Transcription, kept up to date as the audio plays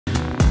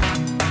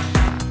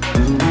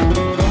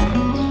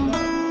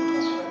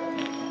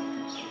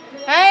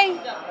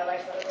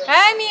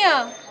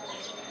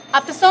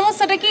আপনার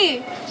সমস্যাটা কি?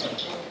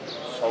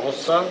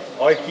 সমস্যা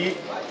হয় কি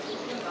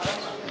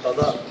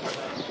দাদা?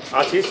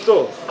 আছিস তো?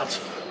 আছি।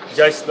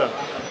 যাইস না?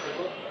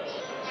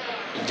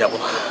 যাব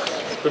না।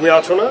 তুমি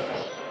আছো না?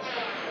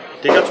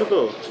 ঠিক আছো তো?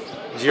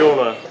 যেও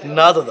না।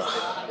 না দাদা,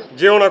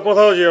 যেও না,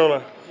 কোথাও যেও না।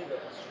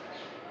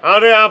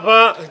 আরে আপা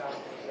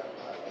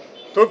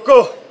তোকো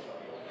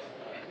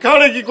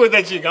কারে কি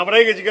কইতাছি,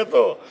 ঘাবড়াই গেছি কে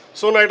তো।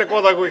 শোনা একটা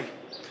কথা কই,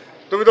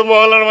 তুমি তো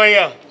মহল্লার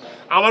মাইয়া,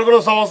 আমার কোনো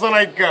সমস্যা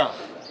নাই।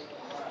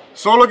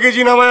 16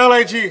 কেজি নামায়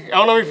লাইছি,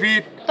 এখন আমি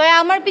ফিট। তো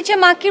আমার পিছে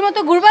মাখির মতো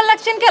ঘুরবার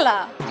লাগছেন কেলা?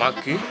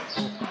 মাখি?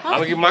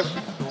 আমি কি মাখ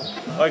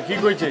কি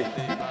কইছে?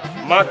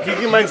 মাখি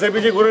কি মাইন্সের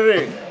পিছে ঘুরে রে?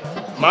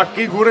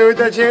 মাখি ঘুরে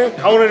হইতেছে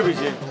খাওয়ানোর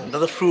পিছে।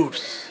 দাদা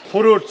ফ্রুটস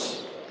ফ্রুটস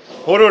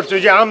ফ্রুটস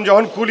ওই যে আম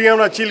যখন খুলি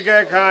আমরা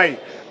চিলকায় খাই,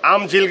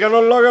 আম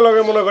চিলকানোর লগে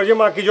লগে মনে করি যে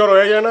মাখি জ্বর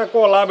হয়ে যায় না,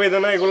 কলা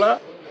বেদনা এগুলা।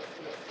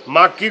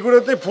 মাখি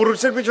ঘুরেতে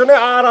ফ্রুটসের পিছনে,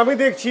 আর আমি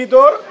দেখছি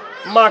তোর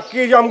মাখি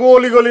আমগো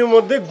অলিগলির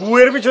মধ্যে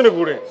গুয়ের পিছনে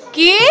ঘুরে।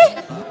 কি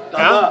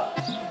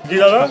কি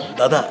দাদা?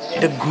 দাদা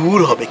এটা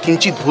গুড় হবে,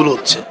 কিঞ্চিত ভুল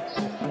হচ্ছে।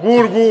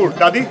 গুড় গুড়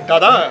দাদি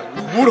দাদা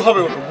গুড় হবে,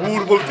 ওটা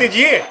গুড় বলতে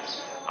গিয়ে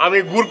আমি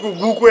গুড়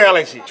গু করে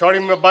আলাইছি, সরি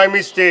বাই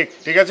মিস্টেক।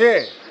 ঠিক আছে,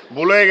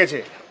 ভুল হয়ে গেছে।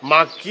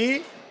 মাখি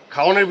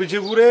খাওয়ানোর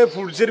পিছনে ঘুরে,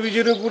 ফ্রুটসের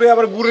পিছনে ঘুরে,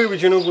 আবার গুড়ের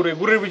পিছনে ঘুরে,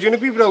 গুড়ের পিছনে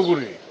পিঁপড়াও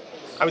ঘুরে।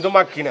 আমি তো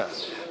মাখি না।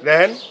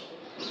 দেখেন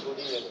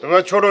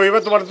তোমার ছোট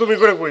এবার তোমার তুমি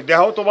করে কই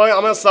দেখো, তোমার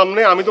আমার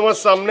সামনে, আমি তোমার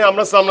সামনে,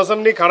 আমরা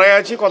সামনাসামনি খাড়াই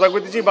আছি, কথা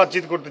কইতেছি,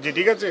 বাতচিত করতেছি।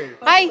 ঠিক আছে?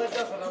 আই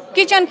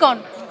কিচেন কোন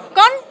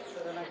কোন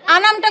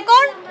আনামটা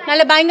কোন,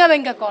 নালে বাইঙ্গা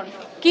বাইঙ্গা কোন,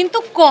 কিন্তু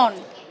কোন?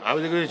 আমি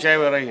তো কিছু চাই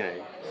বাড়াই নাই,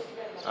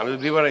 আমি তো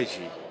দিবার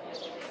আইছি।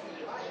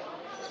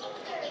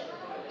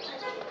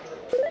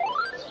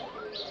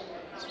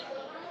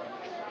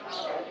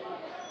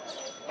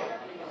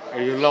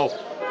 এই যে লাও,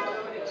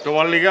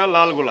 তোমার লিগা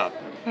লাল গোলাপ।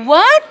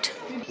 What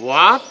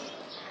what?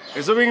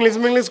 এসব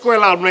ইংলিশ কয়ে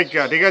লাভ নাই কে?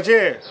 ঠিক আছে,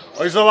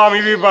 ওইসব আমি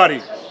পারি।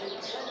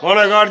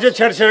 মনে কর যে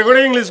ছেড় ছেড়ে করে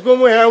ইংলিশ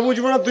কমু, হ্যাঁ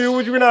বুঝবো না, তুইও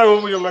বুঝবি না, আমিও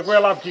বুঝবো না।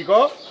 কয়ে লাভ কি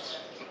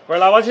কয়ে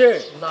লাভ আছে?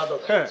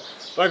 হ্যাঁ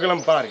তাই গেলাম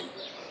পারি।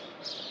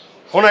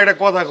 শোনা একটা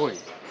কথা কই,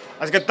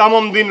 আজকে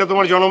তামাম দিন না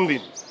তোমার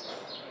জন্মদিন,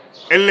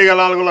 এর লেগে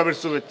লাল গোলাপের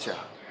শুভেচ্ছা।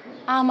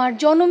 আমার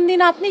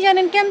জন্মদিন আপনি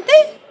জানেন কেমতে?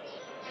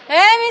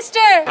 এই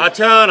মিস্টার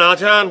আছান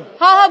আছান,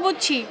 হ্যাঁ হ্যাঁ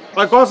বুঝছি,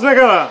 ওই কস না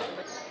কেনা,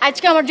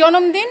 আজকে আমার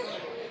জন্মদিন,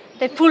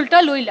 তাই ফুলটা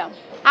লইলাম।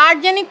 আর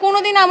জানি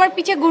কোনোদিন আমার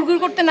পিছে ঘুরঘুর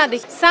করতে না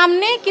দেখি,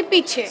 সামনে কি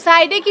পিছে,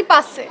 সাইডে কি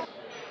পাশে,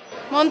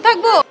 মন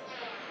থাকবো,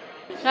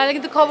 নাহলে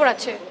কিন্তু খবর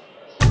আছে।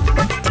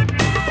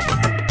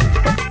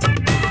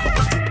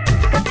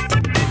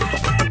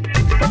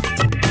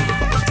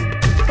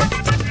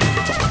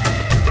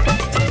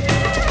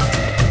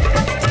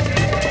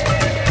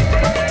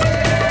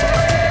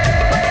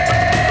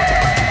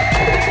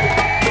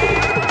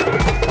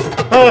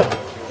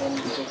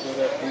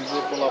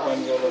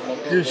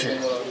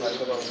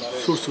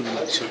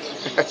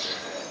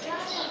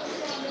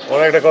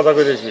 অনেকটা কথা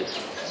কইতেছি,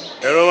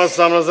 এর আমার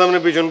সামনাসামনি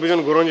পিছন পিছন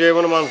ঘুরন যাইব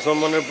না, মান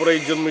সম্মানের পুরো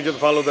ইজ্জত মিজ্জত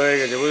ফালুদা হয়ে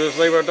গেছে, বুঝেছ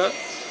না বেটা?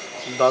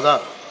 দাদা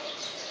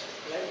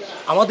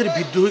আমাদের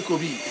বিদ্রোহী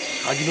কবি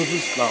কাজী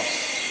নজরুল ইসলাম,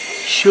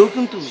 সেও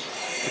কিন্তু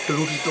একটা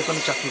রুটির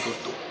দোকানে চাকরি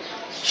করত।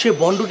 সে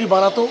বনরুটি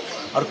বানাতো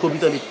আর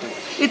কবিতা লিখত।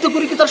 এতে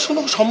করে কি তার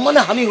কোনো সম্মানে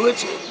হানি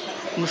হয়েছে?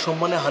 কোনো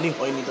সম্মানে হানি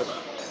হয়নি দাদা।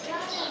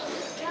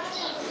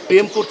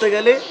 প্রেম করতে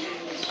গেলে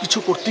কিছু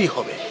করতেই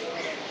হবে।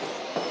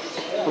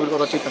 কবির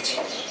কথা ঠিক আছে,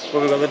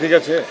 কবির কথা ঠিক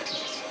আছে।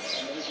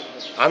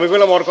 আমি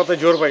বললাম ওর কথায়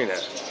জোর পাই না,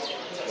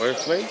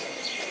 বয়স নাই।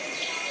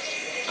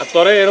 আর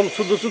তোরে এরকম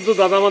শুদ্ধ শুদ্ধ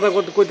দাদা মাদা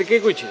কইতে কে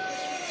কইছে?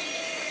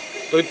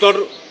 তুই তোর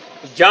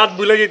জাত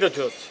ভুলে যেতেছ,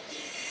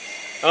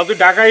 আর তুই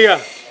ঢাকাইয়া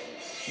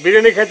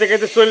বিরিয়ানি খাইতে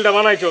খাইতে শরীরটা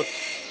বানাইছ,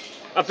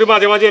 আর তুই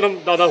মাঝে মাঝে এরকম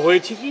দাদা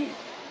হয়েছি কি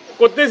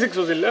করতেই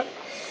শিখছো জিল্লা,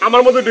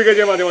 আমার মধ্যে ঢুকে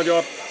যায় মাঝে মাঝে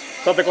ওর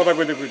সাথে কথা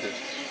কইতে কইতে।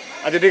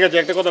 আচ্ছা ঠিক আছে,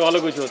 একটা কথা ভালো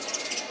কইছ,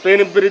 ট্রেন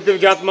বেরিতে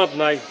জাত মাত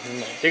নাই,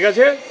 ঠিক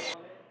আছে?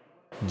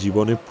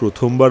 জীবনে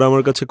প্রথমবার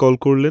আমার কাছে কল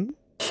করলেন,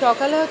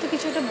 সকালে হয়তো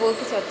কিছু একটা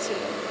বলতে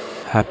চাচ্ছিলেন।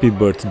 Happy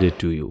birthday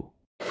to you.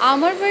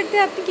 আমার বার্থডে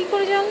আপনি কি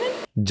করে জানলেন?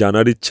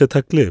 জানার ইচ্ছে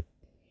থাকলে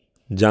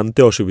জানতে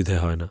অসুবিধা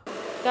হয় না।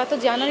 তা তো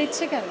জানার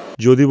ইচ্ছে কেন?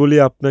 যদি বলি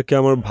আপনাকে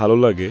আমার ভালো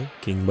লাগে,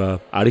 কিংবা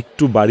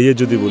আরেকটু বাড়িয়ে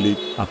যদি বলি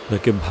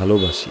আপনাকে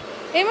ভালোবাসি,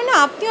 এই মানে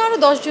আপনি আরো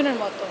 10 জনের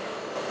মতো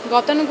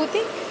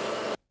গতানুগতিক।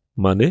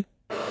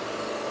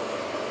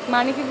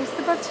 মানে কি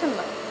বুঝতে পারছেন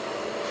না?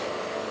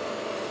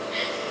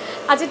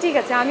 আচ্ছা ঠিক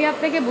আছে, আমি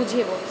আপনাকে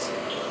বুঝিয়ে বলছি।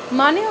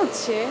 মানে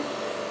হচ্ছে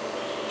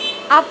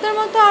আপনার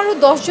মতো আরো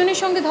 10 জনের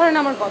সঙ্গে ধরেন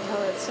আমার কথা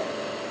হয়েছে,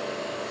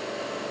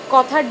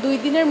 কথার 2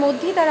 দিনের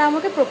মধ্যেই তারা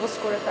আমাকে প্রপোজ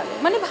করে ফেলে,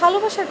 মানে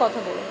ভালোবাসার কথা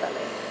বলে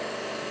ফেলে।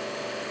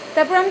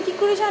 তারপর আমি কি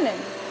করে জানেন?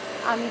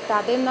 আমি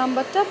তাদের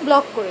নাম্বারটা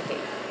ব্লক করে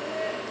দিই।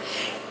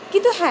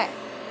 কিন্তু হ্যাঁ,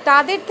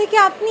 তাদের থেকে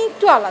আপনি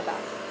একটু আলাদা,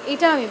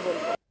 এটা আমি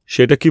বলবো।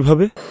 সেটা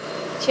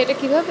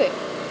কিভাবে?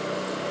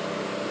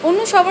 অন্য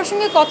সবার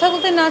সঙ্গে কথা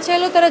বলতে না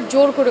চাইলেও তারা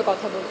জোর করে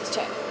কথা বলতে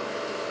চায়,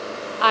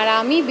 আর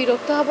আমি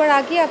বিরক্ত হবার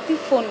আগে আপনি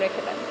ফোন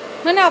রেখে দেন,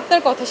 মানে আপনার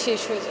কথা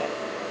শেষ হয়ে যায়।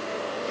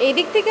 এই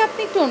দিক থেকে আপনি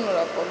একটু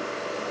অন্যরকম।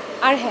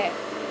 আর হ্যাঁ,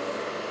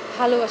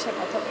 ভালোবাসার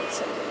কথা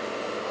বলছেন,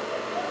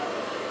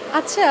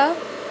 আচ্ছা,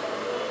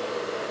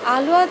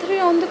 আলো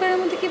আঁধারের অন্ধকারের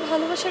মধ্যে কি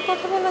ভালোবাসার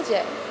কথা বলা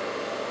যায়?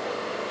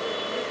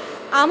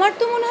 আমার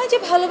তো মনে হয় যে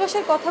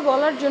ভালোবাসার কথা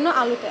বলার জন্য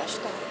আলোতে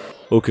আসতে হয়।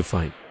 ওকে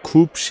ফাইন,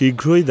 খুব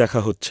শীঘ্রই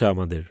দেখা হচ্ছে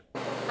আমাদের।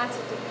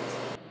 আচ্ছা ঠিক আছে।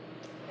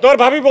 তোর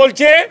ভাবি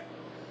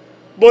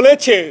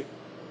বলেছে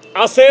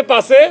আশে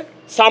পাশে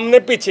সামনে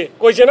পিছে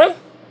কইছে না?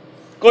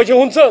 কইছে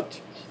শুনছ?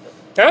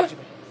 হ্যাঁ,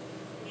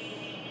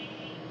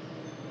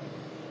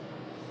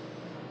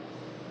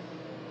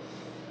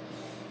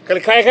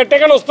 খালি খাই খাই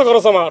টাকা নষ্ট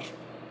করছ আমার।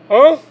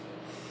 হ্যাঁ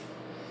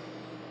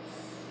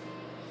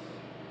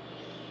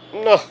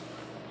না,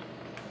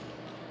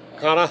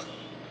 খানা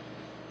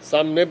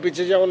সামনে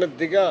পিছে যাওয়ার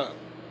দিকে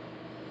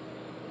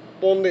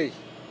ফোন দেই।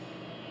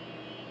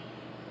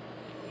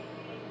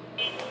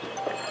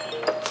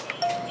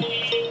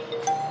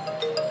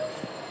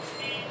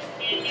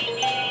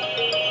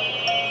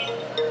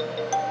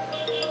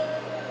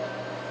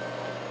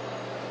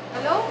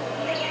 হ্যালো,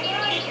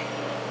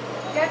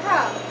 কেথা?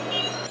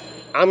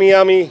 আমি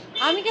আমি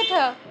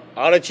কেথা?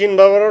 আরে চিন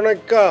বাবার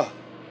অনেকটা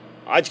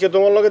আজকে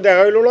তোমার লগে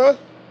দেখা হইলো না?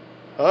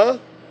 হ্যাঁ,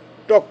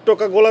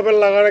 টকটকা গোলাপের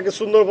লাগা নাকি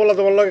সুন্দর পোলা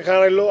তোমার লগে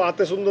খাওয়াইলো,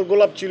 হাতে সুন্দর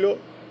গোলাপ ছিল।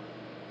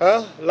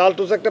 হ্যাঁ,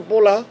 লালটুস একটা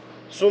পোলা,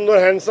 সুন্দর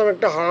হ্যান্ডসাম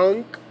একটা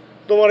হাঙ্ক,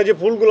 তোমার যে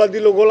ফুলগুলা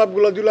দিল,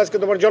 গোলাপগুলা দিল, আজকে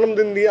তোমার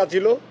জন্মদিন দিয়ে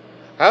আছিল।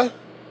 হ্যাঁ,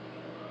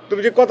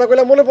 তুমি যে কথা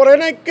কইলা মনে পড়ে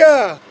না? একটা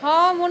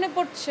হ্যাঁ মনে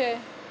পড়ছে।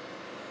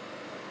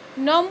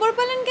 নম্বর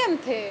পেলেন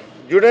কেমথে?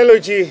 জুড়াই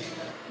লইছি।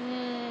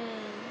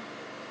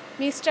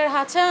 মিস্টার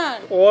হাসান।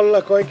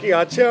 ওল্লা কয় কি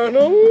আছে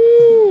আনো,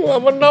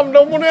 আমার নামটা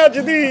মনে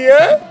আছে দি।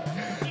 হ্যাঁ,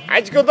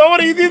 আজকে তো আমার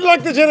ঈদ ঈদ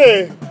লাগতেছে রে।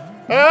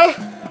 হ্যাঁ,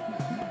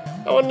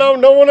 আমার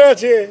নামটা মনে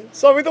আছে,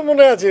 সবই তো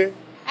মনে আছে।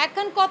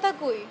 এখন কথা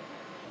কই?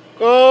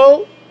 কও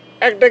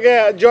একটাকে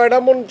জয়টা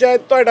মন চায়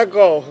তয়টা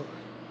কও,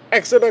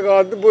 100 টাকা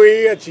বই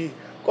আছি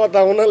কথা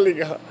শোনার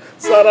লিগা।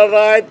 সারা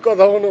রাত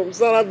কথা শুনুম,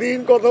 সারা দিন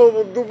কথা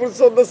দুপুর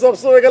সন্ধ্যা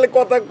সবসময় গেলে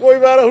কথা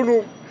কইবার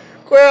শুনুম,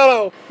 কই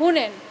আরাও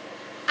শুনেন,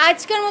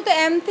 আজকের মতো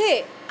এমথে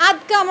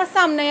আজকে আমার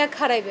সামনে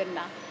খাড়াইবেন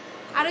না।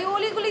 আর ওই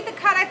অলিগুলিতে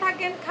খাড়ায়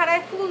থাকেন,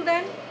 খাড়ায় ফুল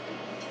দেন,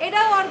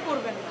 এটাও আর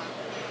করবেন না।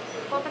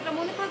 কথাটা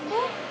মনে থাকবো?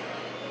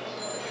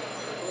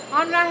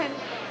 অন রাখেন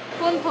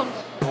ফোন।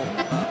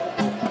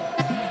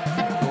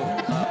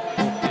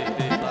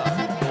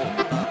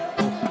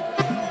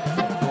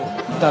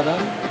 দাদা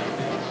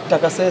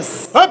টাকা শেষ।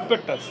 হ্যাঁ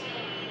বেটাস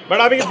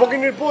বেটা, আমি কি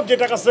ফকিনির পুত যে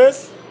টাকা শেষ?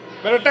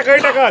 বেটা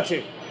টাকাই টাকা আছে।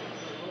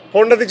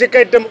 ফোনটা দিচ্ছে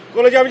কাইটটা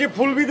বলে যে আমি যে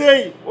ফুল বি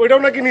দেই ওইটাও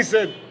নাকি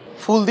নিষেধ।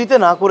 ফুল দিতে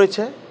না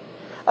করেছে?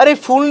 আর এই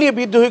ফুল নিয়ে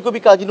বিদ্রোহী কবি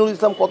কাজী নজরুল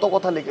ইসলাম কত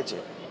কথা লিখেছে।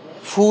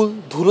 ফুল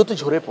ধুলোতে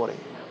ঝরে পড়ে,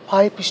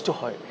 পায়ে পিষ্ট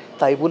হয়,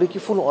 তাই বলে কি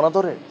ফুল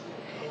অনাদরের?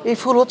 এই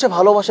ফুল হচ্ছে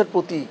ভালোবাসার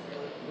প্রতীক।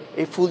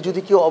 এই ফুল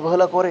যদি কেউ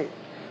অবহেলা করে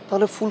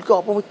তাহলে ফুলকে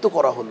অপমৃত্যু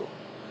করা হলো।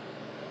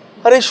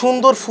 আর এই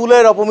সুন্দর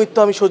ফুলের অপমৃত্যু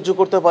আমি সহ্য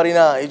করতে পারি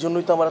না, এই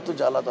জন্যই তো আমার এত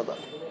জ্বালা দাদা।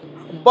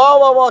 বাহ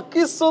বাহ বাহ,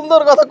 কি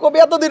সুন্দর কথা কবি,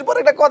 এতদিন পর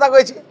একটা কথা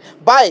কইছি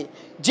ভাই।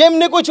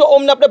 যেমনি কইছো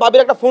অমনি আপনি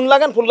ভাবির একটা ফোন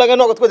লাগান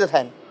নগদ কইতে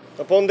থাকেন।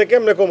 তো ফোন দেখে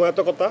এমনি কম এত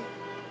কথা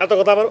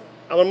আমার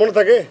আমার মনে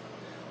থাকে?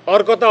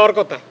 ওর কথা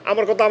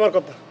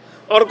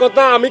আমার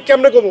কথা আমি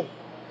কেমনে কমু?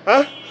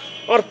 হ্যাঁ,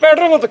 ওর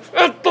পেটের মতো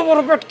এত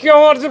বড় পেট, কি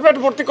আমার যে পেট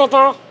ভর্তি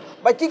কথা।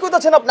 ভাই কি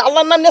কইতাছেন আপনি?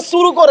 আল্লাহর নাম নিয়ে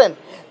শুরু করেন,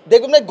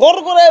 দেখবেন গড়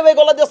করে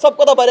গলা দিয়ে সব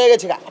কথা বাইরে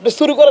গেছে। আপনি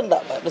শুরু করেন না,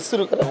 আপনি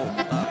শুরু করেন।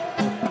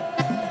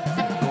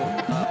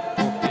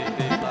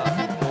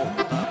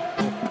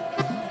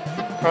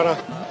 খানা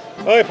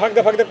ওই ফাঁক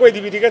দে কই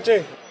দিবি, ঠিক আছে?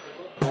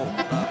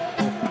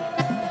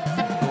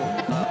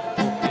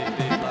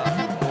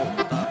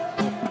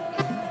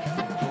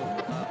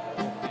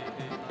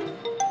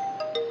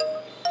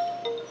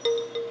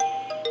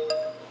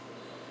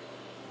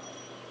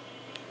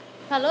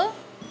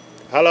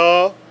 হ্যালো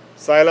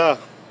সাইলা,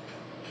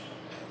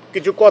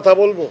 কিছু কথা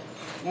বলবো,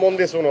 মন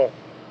দিয়ে শোনো,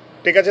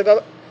 ঠিক আছে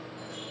দাদা?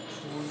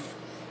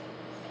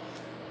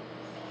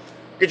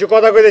 কিছু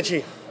কথা কইতেছি।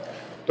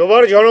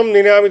 তোমার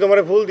জন্মদিনে আমি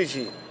তোমারে ফুল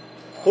দিছি,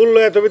 ফুল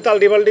লয়ে তুমি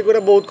তালটি বাল্টি করে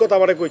বহুত কথা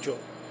আমারে কইছো।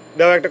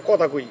 দেখো একটা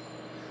কথা কই,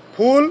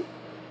 ফুল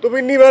তুমি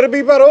নিবার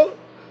বি পারো,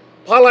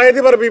 ফালাই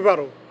দিবার বি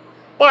পারো,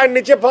 পায়ের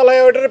নিচে ফালাই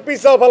ওইটার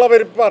পিছাও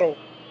ফালাবার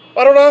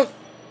পারো না?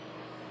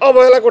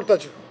 অবহেলা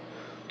করতেছো।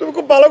 তুমি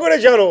খুব ভালো করে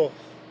জানো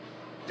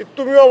যে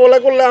তুমি অবহেলা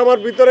করলে আমার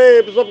ভিতরে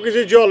সব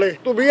কিছু জ্বলে।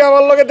 তুমি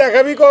আমার লগে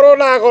দেখাবি করো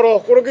না করো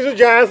কোনো কিছু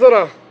যায় আসে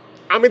না।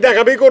 আমি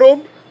দেখাবি করুম,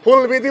 ফুল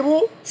বি দিব,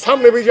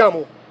 সামনে বি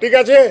যাবো, ঠিক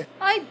আছে?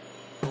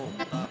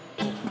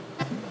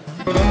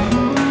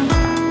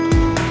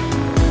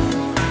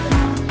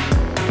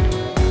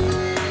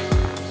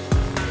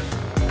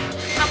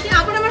 আপনি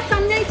আবার আমার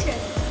সামনে আইছেন?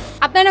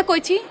 আপনার না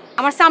কইছি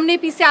আমার সামনে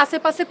পিছে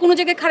আশেপাশে কোনো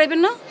জায়গায় খাড়াইবেন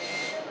না।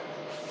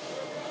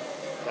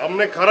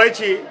 সামনে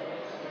খাড়াইছি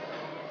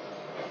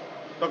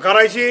তো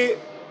খাড়াইছি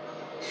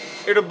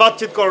একটু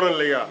বাতচিত করানোর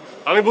লেগা।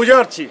 আমি বুঝে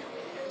পারছি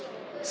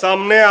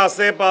সামনে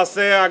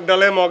আশেপাশে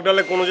আগডালে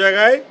মগডালে কোনো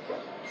জায়গায়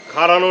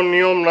খাড়ানোর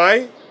নিয়ম নাই।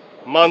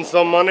 মান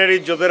সম্মানের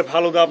ইজ্জতের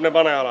ফালুদা আপনি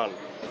বানায় আনান,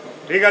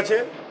 ঠিক আছে?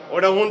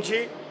 ওটা শুনছি,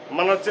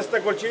 মানার চেষ্টা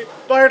করছি।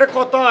 তো একটা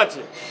কথা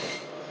আছে,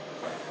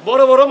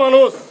 বড় বড়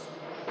মানুষ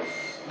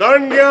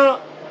ধরেন গিয়া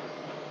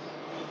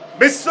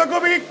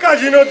বিশ্বকবি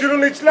কাজী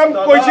নজরুল ইসলাম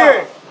কইছে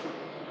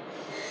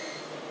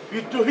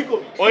বিদ্রোহী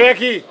কবি। ওই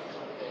একই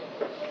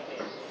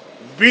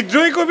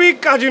বিদ্রোহী কবি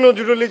কাজী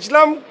নজরুল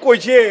ইসলাম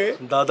কইছে।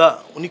 দাদা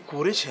উনি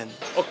করেছেন।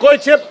 ও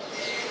কইছে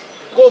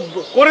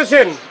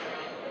করেছেন।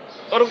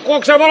 আর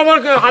কোকসা বরাবর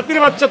হাতির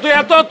বাচ্চা, তুই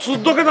এত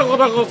শুদ্ধ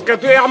কথা কসকে,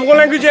 তুই আমগো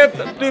ল্যাঙ্গুয়েজে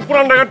তুই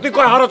পুরান ঢাকার তুই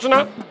কয় হারছ না?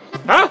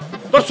 হ্যাঁ,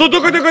 তোর শুদ্ধ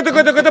কইতে কইতে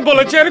কইতে কইতে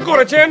বলেছেন,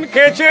 করেছেন,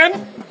 খেয়েছেন,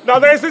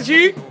 দাদা এসেছি,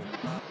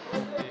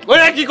 ওই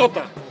একই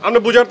কথা। আপনি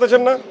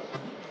বুঝাতেছেন না?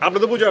 আপনি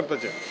তো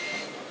বুঝাতেছেন।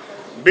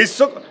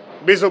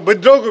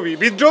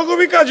 বিদ্রোহ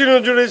কবি কাজী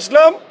নজরুল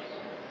ইসলাম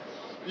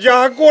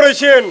যাহা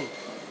করেছেন,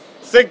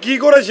 সে কি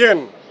করেছেন?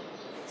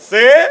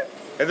 সে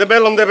এতে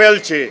বেলন দিয়ে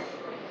বেলছে,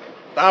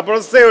 তারপর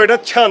সে ওইটা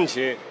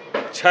ছানছে,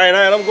 ছায় না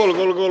এরকম গোল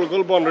গোল গোল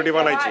গোল বন্ডটি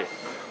বানাইছে,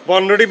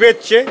 বন্ডটি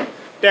বেচছে,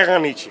 টাকা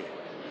নিচ্ছে।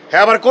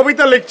 হ্যাঁ, আবার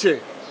কবিতা লিখছে।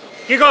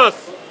 কি কস?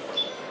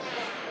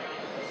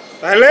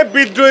 তাহলে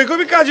বিদ্রোহী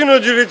কবি কাজী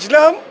নজরুল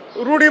ইসলাম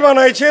রুটি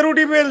বানাইছে,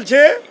 রুটি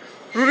বেলছে,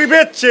 রুটি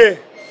বেচছে,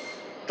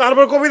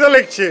 তারপর কবিতা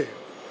লিখছে।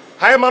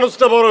 হ্যাঁ,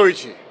 মানুষটা বড়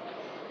হয়েছে।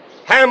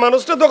 হ্যাঁ,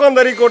 মানুষটা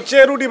দোকানদারি করছে,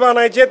 রুটি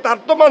বানাইছে, তার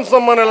তো মান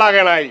সম্মানে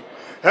লাগে নাই।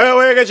 হ্যাঁ,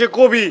 হয়ে গেছে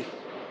কবি।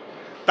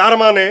 তার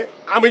মানে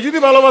আমি যদি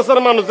ভালোবাসার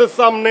মানুষের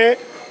সামনে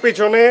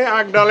পিছনে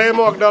আগডালে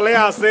মগডালে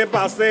আসে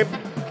পাশে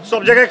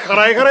সব জায়গায়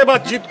খাড়ায় খাড়ায়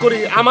বাতচিত করি,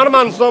 আমার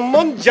মান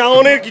সম্মান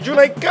যাওনের কিছু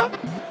নাইকা,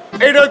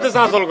 এইটা হইতেছে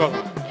আসল কথা।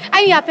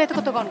 আমি আপনি এত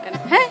কত কন কেন?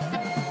 হ্যাঁ,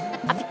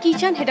 আপনি কি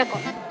চান সেটা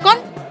কন কন।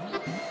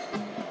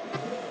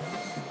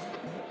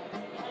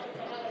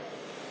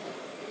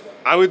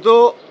 আমি তো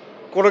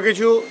কোনো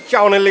কিছু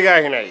চাওনের লিগে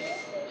আহি নাই,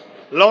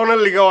 লনের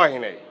লিগেও আহি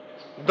নাই,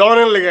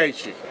 দনের লিগে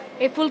আইছি।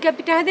 এই ফুল কি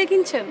আপনি টাকা দিয়ে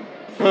কিনছেন?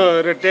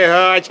 রে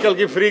টেহা আজকাল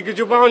কি ফ্রি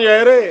কিছু পাওয়া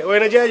যায় রে? ওই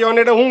না যায় যখন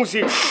এটা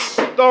হুঁসি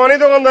তো অনেক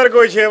দোকানদার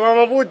কইছে,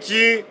 মামা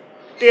বুঝছি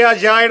টেহা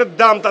যা এটার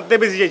দাম তার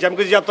থেকে বেশি চাইছি। আমি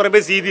কিছু যা তোরা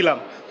বেশি দিলাম,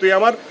 তুই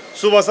আমার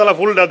সুবাসালা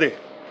ফুলটা দে,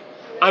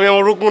 আমি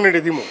আমার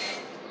রুকমনিটা দিব।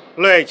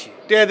 লয়ে আইছি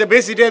টেহা দে,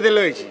 বেশি টেহা দিয়ে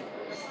লয়ে আইছি।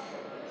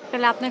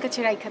 তাহলে আপনার কাছে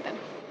রাইখা দেন।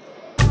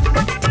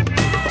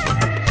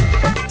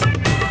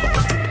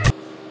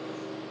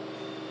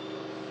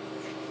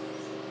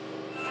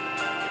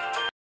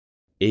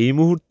 এই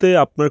মুহূর্তে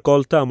আপনার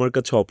কলটা আমার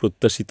কাছে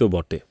অপ্রত্যাশিত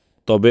বটে,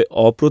 তবে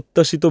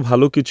অপ্রত্যাশিত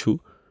ভালো কিছু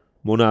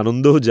মনে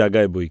আনন্দও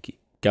জাগায় বই কি।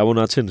 কেমন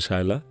আছেন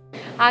শায়লা?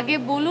 আগে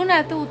বলুন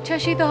এত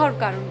উচ্ছ্বাসিত হওয়ার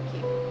কারণ কি?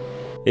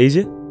 এই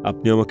যে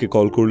আপনি আমাকে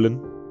কল করলেন।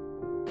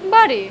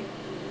 বারে,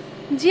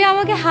 যে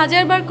আমাকে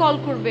 1000 বার কল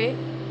করবে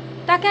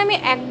তাকে আমি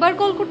একবার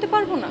কল করতে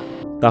পারবো না?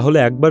 তাহলে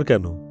একবার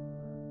কেন,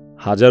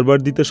 1000 বার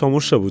দিতে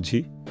সমস্যা বুঝি?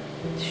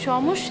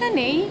 সমস্যা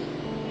নেই,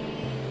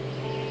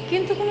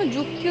 কিন্তু কোনো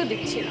যুক্তিও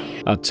দেখছি না।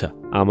 আচ্ছা,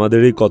 আমাদের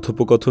এই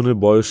কথোপকথনের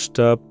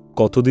বয়সটা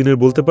কতদিনের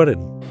বলতে পারেন?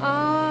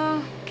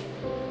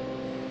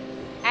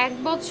 1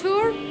 বছর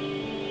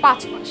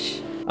 5 মাস।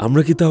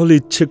 আমরা কি তাহলে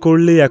ইচ্ছে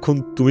করলে এখন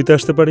তুমিতে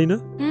আসতে পারি না?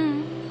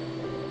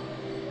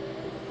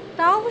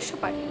 তা অবশ্য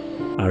পারি।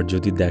 আর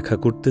যদি দেখা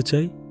করতে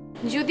চাই?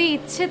 যদি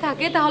ইচ্ছে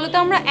থাকে তাহলে তো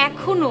আমরা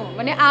এখনো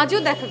মানে আজও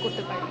দেখা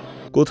করতে পারি।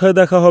 কোথায়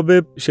দেখা হবে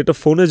সেটা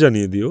ফোনে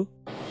জানিয়ে দিও।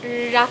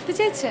 রাখতে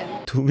চাইছেন?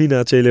 তুমি না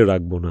চাইলে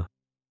রাখবো না।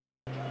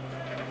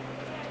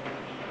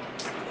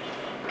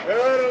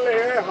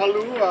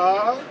 হালুয়া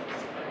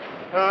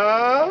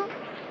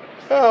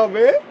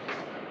হবে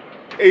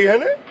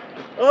এইখানে?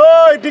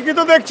 ওই ঠিকই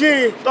তো দেখছি,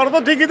 তোর তো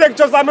ঠিকই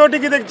দেখছস, আমিও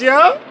ঠিকই দেখছি।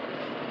 হ্যাঁ,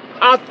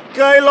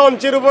 আজকাল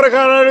লঞ্চের উপরে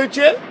খাড়া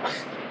রয়েছে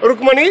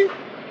রুকমানি,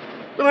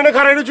 তুমি না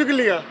খাড়া রয়েছো কি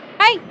লিগা?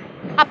 এই,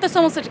 আপনার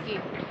সমস্যাটা কি?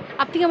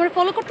 আপনি কি আমার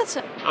ফলো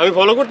করতেছেন? আমি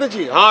ফলো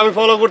করতেছি? হ্যাঁ, আমি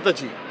ফলো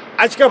করতেছি।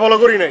 আজকে ফলো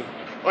করি নাই,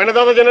 ওই না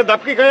দাদা জানে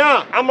দাপকি খায়া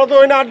আমরা তো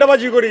ওই না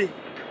আড্ডাবাজি করি,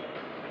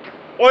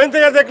 ওইন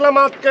থেকে দেখলাম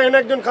আজকে এনে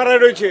একজন খাড়া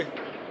রয়েছে।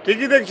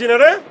 ঠিকই দেখছি না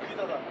রে?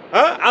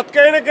 হ্যাঁ, আজকে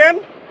এনে কেন?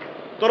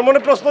 তোর মনে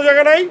প্রশ্ন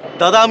জায়গা নাই?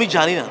 দাদা আমি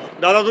জানি না।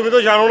 দাদা তুমি তো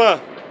জানো না,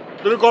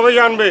 তুমি কবে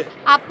জানবে?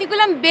 আপনি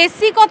কইলাম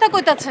বেশি কথা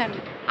কইতাছেন,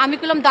 আমি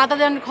কইলাম দাদা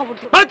জানের খবর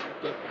তো।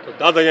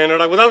 দাদা জানি না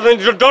ডাকবো, দাদা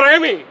ডরাই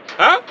আমি?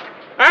 হ্যাঁ,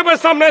 একবার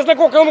সামনে আসলে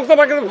কোকে মুখ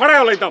তোমাকে ভাড়া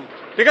হলাইতাম,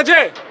 ঠিক আছে?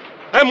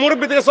 হ্যাঁ,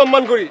 মুরব্বী থেকে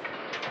সম্মান করি।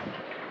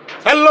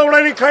 হ্যালো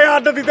ওড়ানি খায়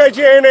আড্ডা দিতে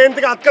আইছি, এনে এন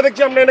থেকে আটকা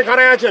দেখছি আপনি এনে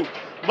খাড়ায় আছেন,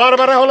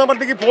 বারবার এখন আমার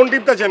দিকে ফোন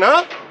টিপতেছেন।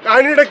 হ্যাঁ,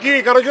 কাহিনীটা কি?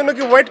 কারোর জন্য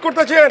কি ওয়েট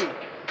করতেছেন?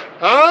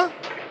 হ্যাঁ,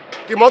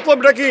 কি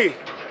মতলবটা কি?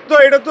 তো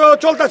এটা তো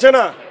চলতেছে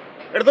না,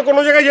 এটা তো কোনো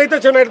জায়গায়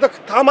যাইতেছে না, এটা তো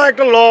থামা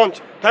একটা লঞ্চ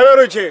থামে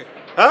রয়েছে।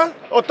 হ্যাঁ,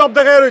 ও তপ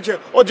দেখায় রয়েছে,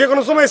 ও যে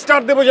কোনো সময়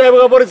স্টার্ট দেবো যাইব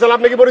বরিশাল।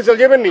 আপনি কি বরিশাল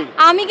যাবেন নি?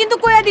 আমি কিন্তু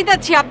কইয়া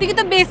দিতাছি, আপনি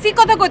কিন্তু বেশি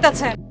কথা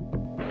কইতাছেন।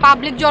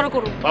 পাবলিক জড়ো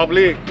করুন।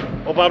 পাবলিক?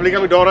 ও পাবলিক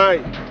আমি ডরাই?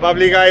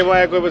 পাবলিক আইব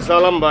আয় কইবে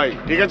সালাম ভাই,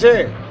 ঠিক আছে?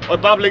 ওই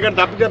পাবলিকের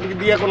দাপি দাপি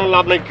দিয়ে কোনো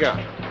লাভ নাই।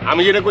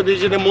 আমি যেটা কই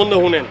দিয়েছি মন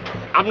দিয়ে শুনেন।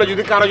 আপনি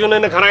যদি কারোর জন্য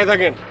এনে খাড়ায়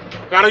থাকেন,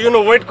 কারোর জন্য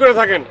ওয়েট করে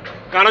থাকেন,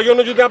 কারোর জন্য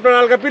যদি আপনার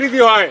হালকা প্রীতি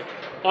হয়,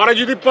 ওরা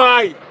যদি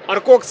পাই আর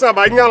কোকসা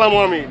ভাইঙ্গালামো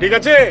আমি, ঠিক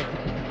আছে?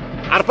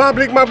 আর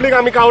পাবলিক মাবলিক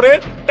আমি কাউরে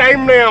টাইম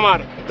নেই আমার।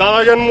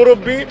 দাদাজান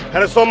মুরব্বী,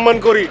 হ্যাঁ সম্মান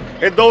করি।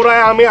 এ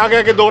দৌড়ায় আমি আগে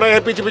আগে দৌড়াই,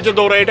 পিছে পিছে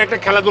দৌড়াই, এটা একটা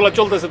খেলাধুলা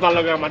চলতেছে তার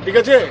লগে আমার, ঠিক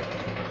আছে?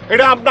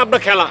 এটা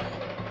আপনার খেলা।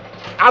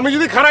 আমি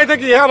যদি খাড়াই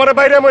থাকি, হ্যাঁ, আমার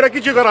বাইরে আমি এটা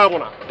কিছু করা হবো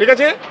না, ঠিক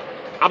আছে?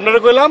 আপনারা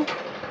কইলাম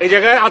এই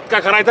জায়গায় আটকা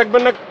খাড়াই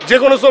থাকবেন না, যে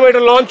কোনো সময়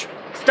এটা লঞ্চ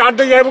স্টার্ট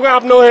দিয়ে যাইব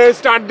আপনি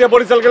স্টার্ট দিয়ে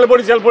বরিশাল গেলে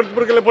বরিশাল,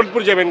 ফরিদপুর গেলে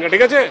ফরিদপুর যাবেন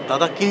ঠিক আছে?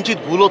 দাদা কিঞ্চিত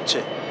ভুল হচ্ছে,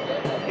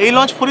 এই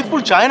লঞ্চ ফরিদপুর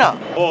যায় না।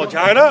 ও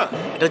যায় না?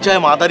 এটা যায়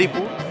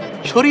মাদারীপুর,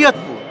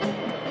 শরীয়তপুর,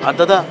 আর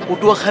দাদা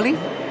পটুয়াখালী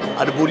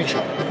আর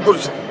বরিশাল।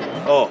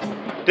 ও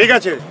ঠিক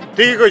আছে,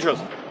 ঠিকই কইছস।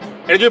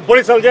 এই যে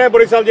বরিশাল যায়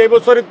বরিশাল যাইব,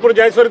 শরীয়তপুর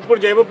যায় শরীয়তপুর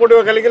যাইব,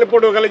 পটুয়াখালী গেলে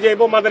পটুয়াখালী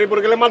যাইব, মাদারীপুর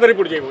গেলে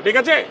মাদারীপুর যাইব ঠিক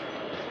আছে?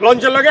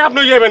 লঞ্চের লগে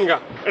আপনিও যাবেন গা,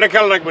 এটা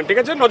খেয়াল রাখবেন ঠিক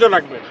আছে? নজর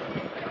রাখবেন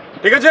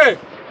ঠিক আছে?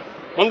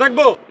 মন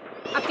থাকবো।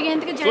 আপনি এখান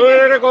থেকে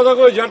এটা কথা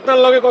কই, যাত্রার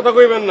লগে কথা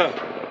কইবেন না।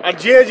 আর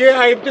যে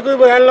আইপতে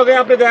কইব এর লগে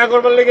আপনি দেখা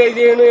করবার লেগে এই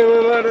যে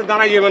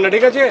দাঁড়াই যাবেন না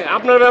ঠিক আছে?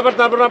 আপনার ব্যাপার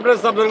তারপর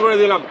আপনার সাবধান করে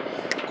দিলাম।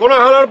 কোনো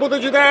হালার পুতে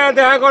যদি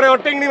দেখা করে ওর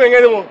টেকনি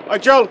ভেঙে দেবো।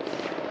 চল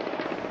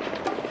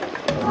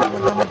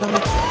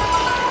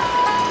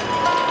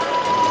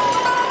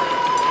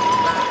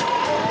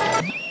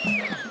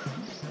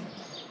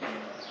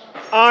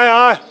আয়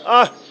আয়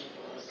আয়।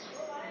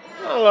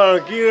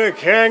 কি রে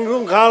খ্যাং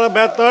খুম খাওয়া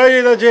ব্যথা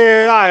হয়ে যাচ্ছে।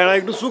 আয়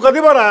একটু শুকা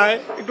দিবার, আয়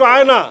একটু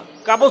আয় না।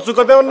 কাপড়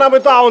শুকা দেওয়ার নামে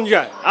তো আউন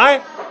যায়। আয়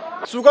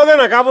শুকা দে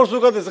না, কাপড়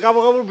শুকা দে।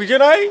 কাপড় ভিজে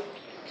নাই,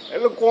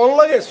 এগুলো কম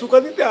লাগে। শুকা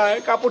দিতে আয়,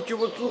 কাপড়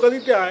চোপড় শুকা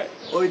দিতে আয়।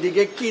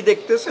 ওইদিকে কি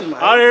দেখতেছেন?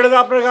 আর এটা তো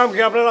আপনার কাম কি?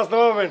 আপনার রাস্তা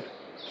পাবেন।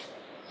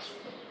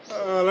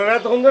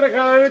 এতক্ষণ ধরে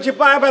খাওয়া হয়েছি,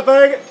 পায়ে ব্যথা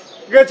হয়ে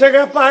গেছে,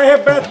 পায়ে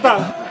ব্যথা।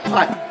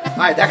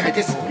 আয়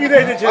দেখাইতেছি। কি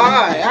দেখেছে?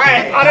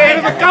 আরে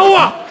এটা তো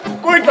কাউয়া।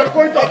 কইতার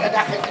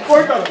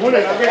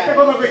শুনেন, আমি একটা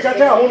কথা কই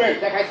চাচা, শুনেন।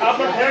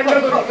 আপনার ঠ্যাংটা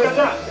তো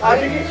চাচা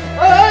আরে কি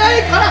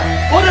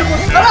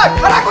খারাপ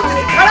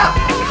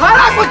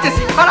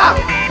করতেছি।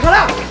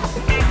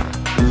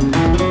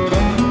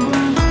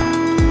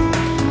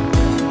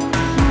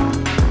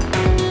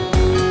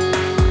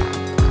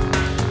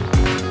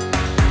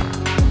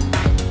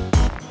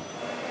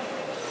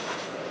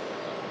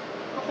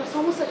 আপনার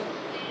সমস্যা কি?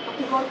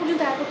 আপনি ঘর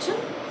পর্যন্ত আয়া করছেন?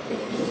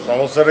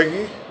 সমস্যাটা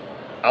কি?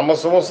 আমার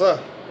সমস্যা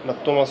না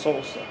তোমার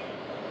সমস্যা?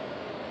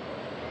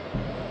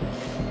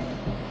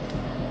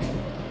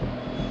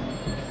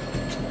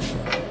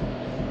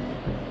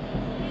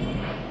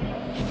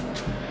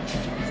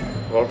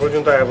 ঘর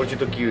পর্যন্ত আয়া বলছি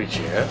তো কি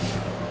হয়েছে? হ্যাঁ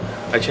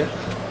আচ্ছা,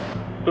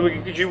 তুমি কি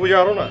কিছুই বুঝে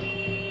আরো না?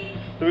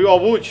 তুমি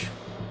অবুঝ,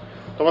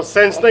 তোমার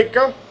সেন্স নাই,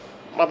 কাম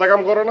মাথা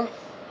কাম করো না।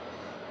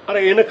 আরে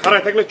এনে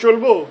খাড়ায় থাকলে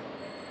চলবো?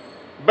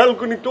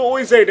 ব্যালকনি তো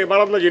ওই সাইডে,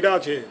 বারান্দা যেটা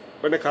আছে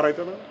ওইটা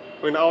খাড়াইতে না,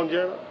 ওই না আউন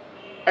যায় না,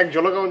 এক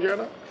ঝলক আউন যায়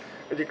না।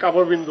 এই যে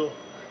কাপড় বিন্দু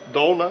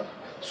দাও না,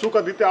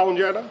 শুকা দিতে আউন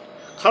যায় না।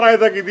 খাড়ায়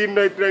থাকি দিন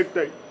রাত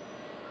নাই।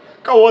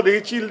 কাওয়া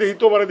দেখি, চিল দেখি,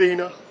 তোমার দেখি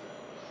না।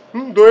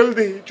 দোয়েল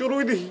দেখি,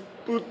 চড়ুই দেখি,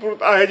 পুত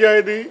আহে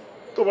যায় দেখি,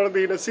 তোমার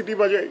দেখি না। সিটি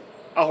বাজাই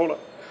আহো না।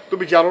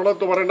 তুমি জানো না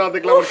তোমার না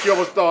দেখলে আমার কি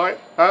অবস্থা হয়?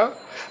 হ্যাঁ,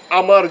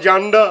 আমার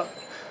জান্ডা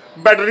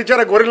ব্যাটারি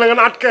ছাড়া ঘড়ি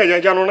লাগানো আটকায়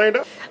যায়, জানো না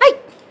এটা?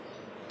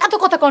 এত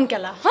কথা কন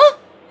কেলা? হ্যাঁ,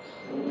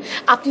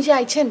 আপনি যে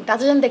আইছেন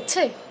দাদাজান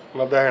দেখছে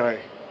না? দেখে নাই,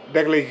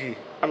 দেখলেই কি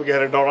আমি কি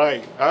হারে ডরাই?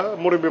 হ্যাঁ,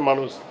 মুরব্বী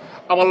মানুষ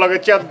আমার লাগে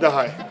চেত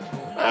দেখায়।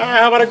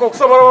 আমার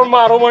কক্সবাজার আমার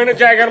মারো মহিনে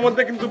জায়গার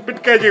মধ্যে কিন্তু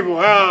পিটকাই যাইব।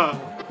 হ্যাঁ,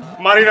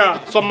 মারি না,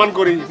 সম্মান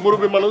করি,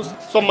 মুরব্বী মানুষ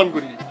সম্মান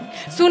করি।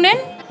 শুনেন,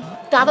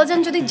 দাদাজান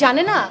যদি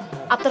জানে না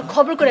আপনার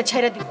খবর করে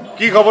ছেড়ে দিব।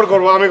 কি খবর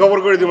করবো? আমি খবর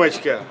করে দিব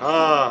আজকে।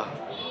 হ্যাঁ,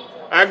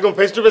 একদম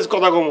ফেস টু ফেস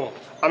কথা কমো।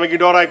 আমি কি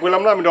ডরাই?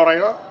 কইলাম না আমি ডরাই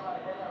না।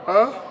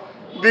 হ্যাঁ,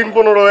 দিন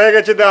 15 হয়ে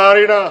গেছে,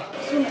 দেখারি না।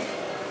 শুনেন,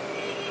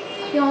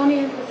 আপনি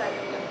অনেক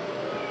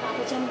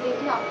দাদাজান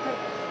দেখলে আপনার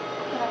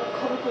আগে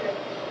খবর করে দিব।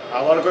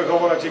 আমার কই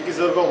খবর আছে?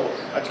 কিসের খবর?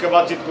 আজকে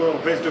বাতচিত করুন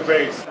ফেস টু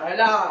ফেস।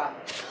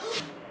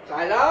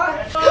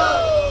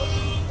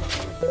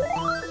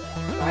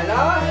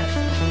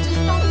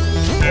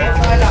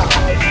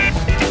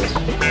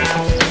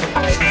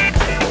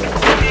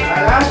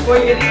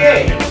 কই এদিকে?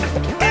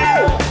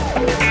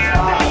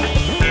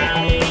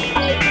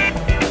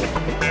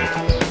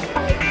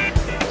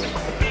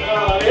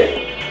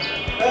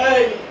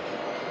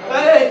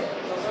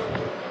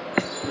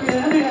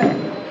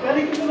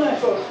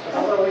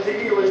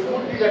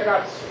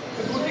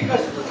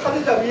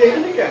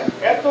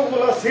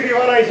 এতগুলা সিঁড়ি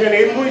বানাইছেন,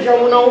 এমনি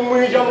যাবো না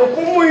অমনি যাবো,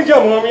 কুমুই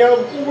যাবো। আমি আর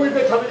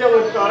কুমুইতে ছাদে যাবো,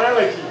 তারাই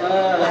লাইছি।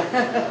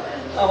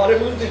 আমারে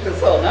বুঝ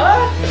দিতেছ না?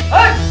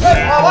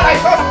 আবার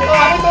আইছস,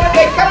 আমি তোরে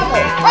দেখাবো।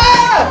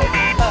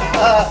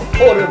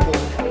 ওরে বউ,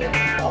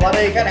 আবার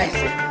এখানে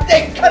আইছে,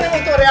 দেখা দেবো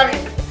তোরে আমি।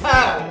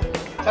 হ্যাঁ,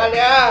 চলে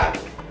আ।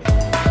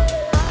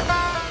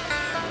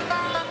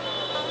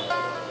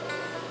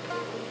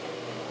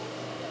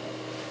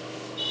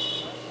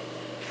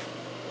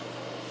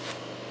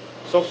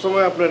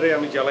 সবসময় আপনারে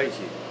আমি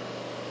জ্বালাইছি,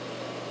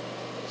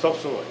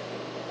 সবসময়।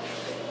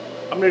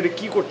 আপনি এটা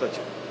কি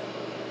করতেছেন?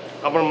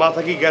 আপনার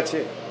মাথা কি গেছে?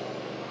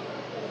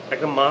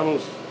 একটা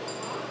মানুষ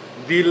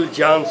দিল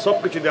জান সব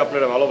কিছু দিয়ে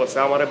আপনারা ভালোবাসে,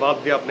 আমারে বাদ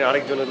দিয়ে আপনি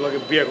আরেকজনের লগে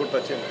বিয়ে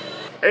করতেছেন।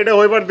 এটা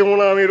হইবার দেবো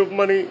না আমি।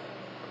 রূপমানি,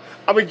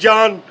 আমি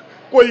জান,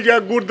 কলজা,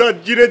 গুর্দা,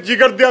 জিরে,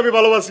 জিগার দিয়ে আমি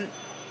ভালোবাসি।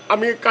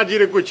 আমি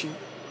কাজীরে কইছি,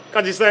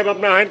 কাজী সাহেব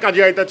আপনার আইন কাজী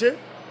আইতাছে,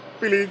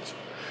 প্লিজ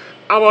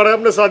আমার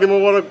আপনি শাদি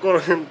মোবারক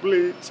করেন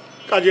প্লিজ।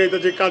 কাজী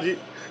আইতাছে,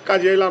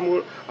 কাজী আইলে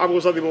আমগো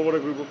শাদি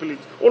মোবারক করবো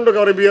প্লিজ। অন্য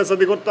কাউরে বিয়ে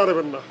শাদি করতে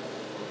পারবেন না।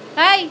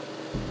 এই,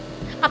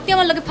 আপনি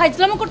আমার লগে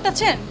ফাইজলামো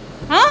করতেছেন?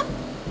 হ্যাঁ,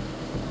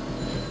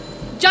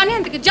 যান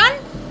এখান থেকে, যান।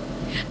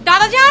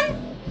 দাদা যান,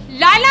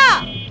 লায়লা,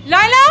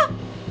 লায়লা,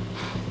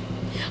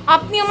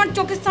 আপনি আমার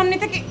চোখের সামনে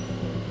থেকে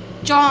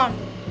যান।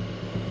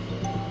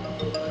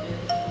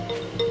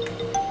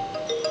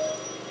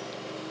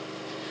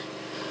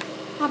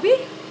 আবির,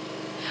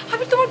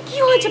 আবির তোমার কি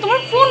হয়েছে? তোমার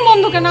ফোন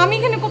বন্ধ কেন? আমি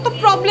এখানে কত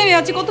প্রবলেমে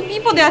আছি, কত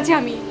বিপদে আছি।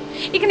 আমি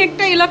এখানে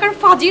একটা এলাকার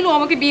ফাজিল ও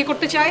আমাকে বিয়ে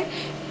করতে চায়,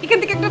 এখান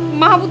থেকে একটা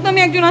মাহবুব নামে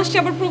একজন আসছে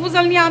আবার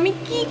প্রপোজাল নিয়ে। আমি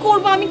কি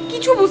করব আমি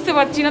কিছু বুঝতে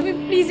পারছি না। তুমি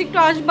প্লিজ একটু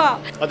আসবা।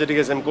 আচ্ছা ঠিক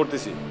আছে, আমি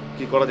করতেছি,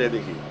 কি করা যায়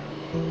দেখি।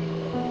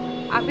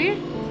 আবির,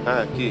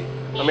 হ্যাঁ কি,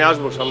 আমি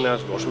আসবো, সামনে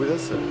আসবো, অসুবিধা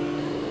আছে?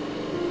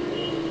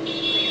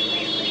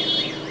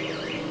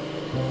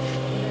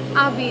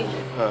 আবির,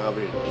 হ্যাঁ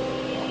আবির,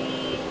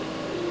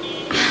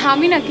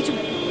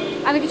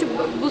 আমি কিছু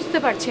বুঝতে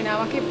পারছি না।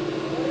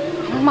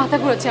 আমার মাথা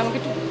ঘোরাচ্ছে, আমাকে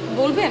একটু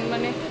বলবেন?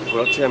 মানে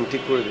ঘোরাচ্ছে, আমি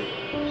ঠিক করে দিই।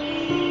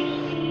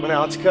 মানে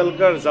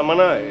আজকালকার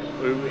জামানায়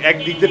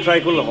একদিক দিয়ে ট্রাই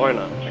করলে হয়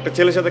না। একটা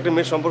ছেলের সাথে একটা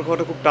মেয়ের সম্পর্ক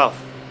হওয়াটা খুব টাফ।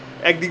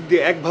 একদিক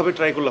দিয়ে একভাবে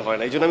ট্রাই করলে হয়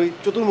না। এই জন্য আমি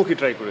চতুর্মুখী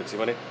ট্রাই করেছি,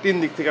 মানে 3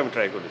 দিক থেকে আমি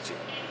ট্রাই করেছি।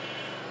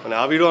 মানে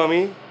আবিরও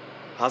আমি,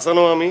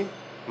 হাসানও আমি,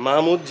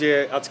 মাহমুদ যে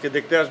আজকে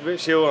দেখতে আসবে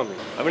সেও আমি।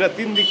 আমি না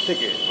 3 দিক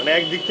থেকে, মানে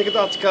একদিক থেকে তো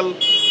আজকাল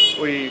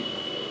ওই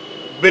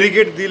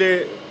ব্যারিকেড দিলে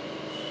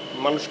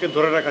মানুষকে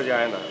ধরে রাখা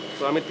যায় না।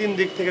 তো আমি 3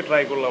 দিক থেকে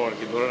ট্রাই করলাম আর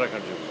কি, ধরে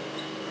রাখার জন্য।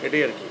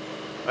 এটাই আর কি।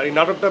 আর এই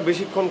নাটকটা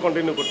বেশিক্ষণ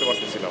কন্টিনিউ করতে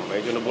পারতেছিলাম না,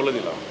 এই জন্য বলে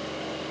দিলাম।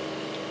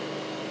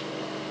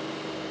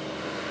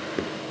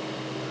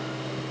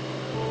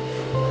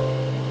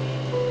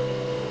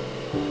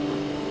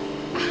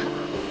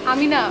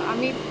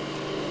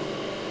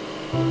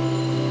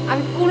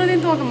 আমি কোনোদিন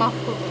তোমাকে মাফ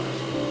করবো না।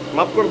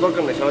 মাফ করার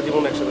দরকার নেই, সারা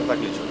জীবন একসাথে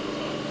থাকলেই চলে।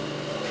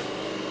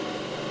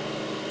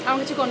 আমার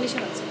কিছু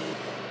কন্ডিশন আছে।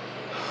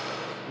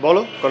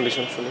 বলো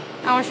কন্ডিশন শুনি।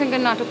 আমার সঙ্গে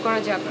নাটক করা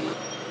যাবে না।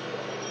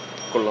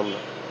 করলাম না।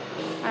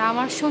 আর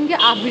আমার সঙ্গে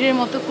আবিরের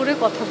মতো করে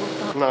কথা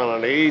বলতে হবে। না না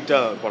এইটা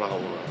করা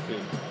হবে না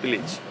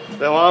প্লিজ।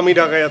 আমি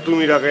ঢাকাইয়া,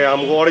 তুমি ঢাকাইয়া,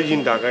 আমাকে অরিজিন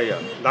ঢাকাইয়া।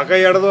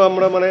 ঢাকাইয়াটা তো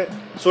আমরা মানে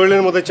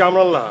শরীরের মধ্যে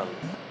চামড়ার লাহান।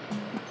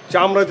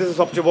 চামড়া হইতেছে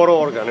সবচেয়ে বড়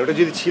অর্গান। ওটা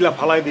যদি ছিলা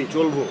ফালাই দিই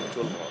চলবো?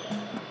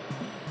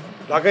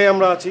 ঢাকায়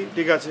আমরা আছি,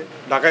 ঠিক আছে।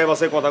 ঢাকায়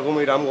বাসায় কথা কম,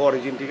 এটা আমাকে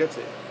অরিজিন, ঠিক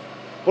আছে।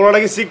 পোলাটা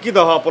কি শিক্ষিত?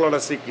 হওয়া পোলাটা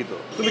শিক্ষিত।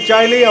 তুমি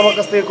চাইলেই আমার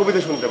কাছ থেকে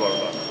কবিতা শুনতে পারো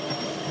না।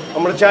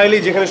 আমরা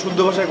চাইলেই যেখানে শুদ্ধ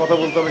ভাষায় কথা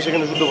বলতে হবে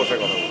সেখানে শুদ্ধ ভাষায়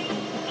কথা বলতে হবে।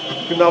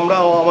 কিন্তু আমরা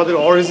আমাদের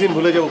অরিজিন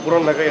ভুলে যাবো,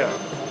 পুরান ঢাকাইয়া।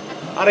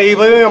 আর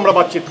এইভাবেই আমরা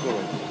বাতচিত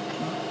করবো,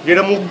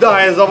 যেটা মুগ্ধা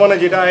আয় জবানে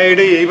যেটা আয়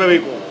এটাই এইভাবেই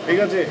করবো, ঠিক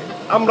আছে।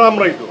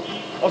 আমরাই তো,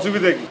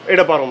 অসুবিধা কি?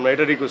 এটা পারো না,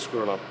 এটা রিকোয়েস্ট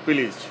করো না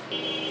প্লিজ।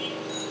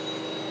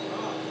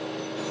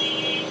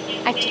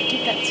 আচ্ছা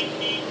ঠিক আছে,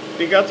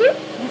 ঠিক আছে।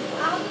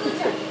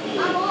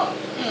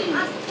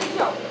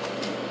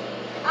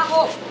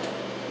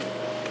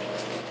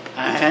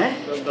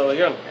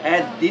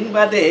 দিন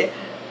বাদে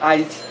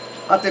আজ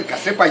হাতের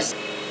কাছে পাইছি।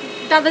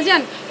 দাদা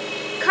যান,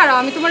 খারাপ,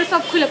 আমি তোমার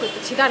সব খুলে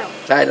করতেছি, দাঁড়াও।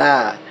 চাইলা,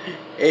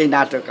 এই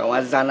নাটক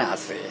আমার জানা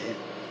আছে,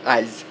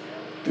 আজ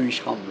তুই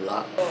সামলা।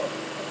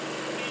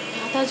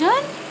 দাদা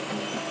যান,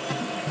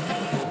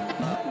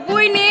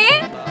 বইনে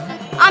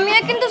আমি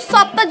কিন্তু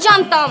সবটা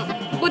জানতাম,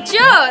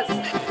 বুঝছস?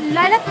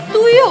 লাইলা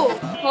তুইও?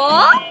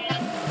 হ্যাঁ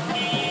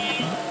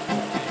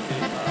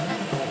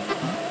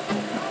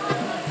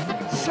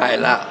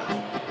চাইলা,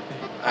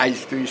 আজ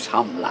তুই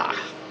সামলা।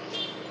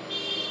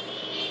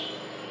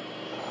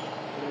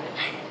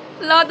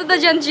 দাদা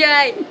যান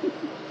যাই,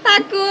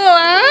 থাকো,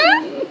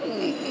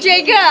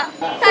 জায়গা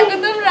থাকো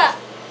তোমরা।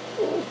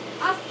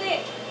 আস্তে।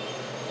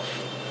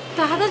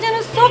 দাদা যেন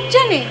সব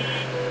জানে।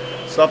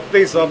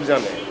 সবটাই সব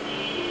জানে,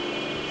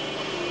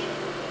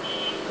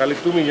 খালি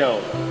তুমি যাও।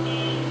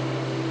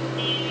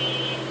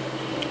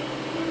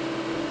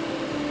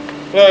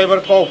 এবার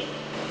কও,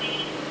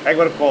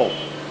 একবার কও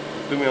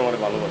তুমি আমার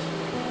ভালোবাসো।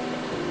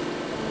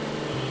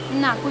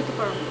 না কইতে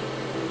পারো না।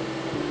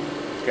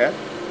 কে?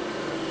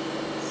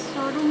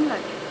 শরম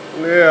লাগে।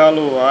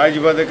 আলো আজ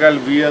বাদে কাল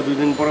বিয়া, 2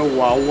 দিন পরে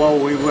ওয়াও ওয়াও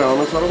হইব,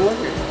 এমন শরম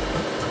লাগে?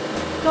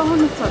 তখন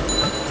চল।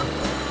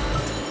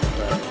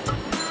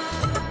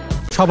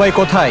 সবাই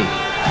কোথায়?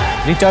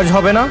 রিচার্জ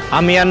হবে না?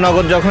 আমি আর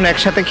নগদ যখন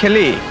একসাথে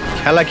খেলি,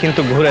 খেলা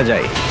কিন্তু ঘুরে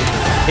যায়।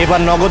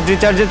 এবার নগদ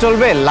রিচার্জে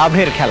চলবে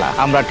লাভের খেলা,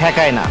 আমরা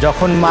ঠেকাই না।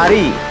 যখন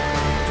মারি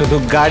শুধু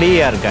গাড়ি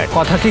আর গাড়ি।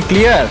 কথা কি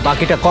ক্লিয়ার?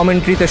 বাকিটা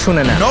কমেন্ট্রিতে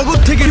শুনে না। নগদ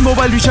থেকে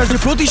মোবাইল রিচার্জে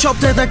প্রতি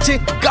সপ্তাহে থাকছে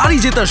গাড়ি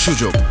জেতার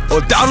সুযোগ ও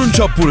দারুণ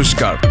সব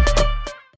পুরস্কার।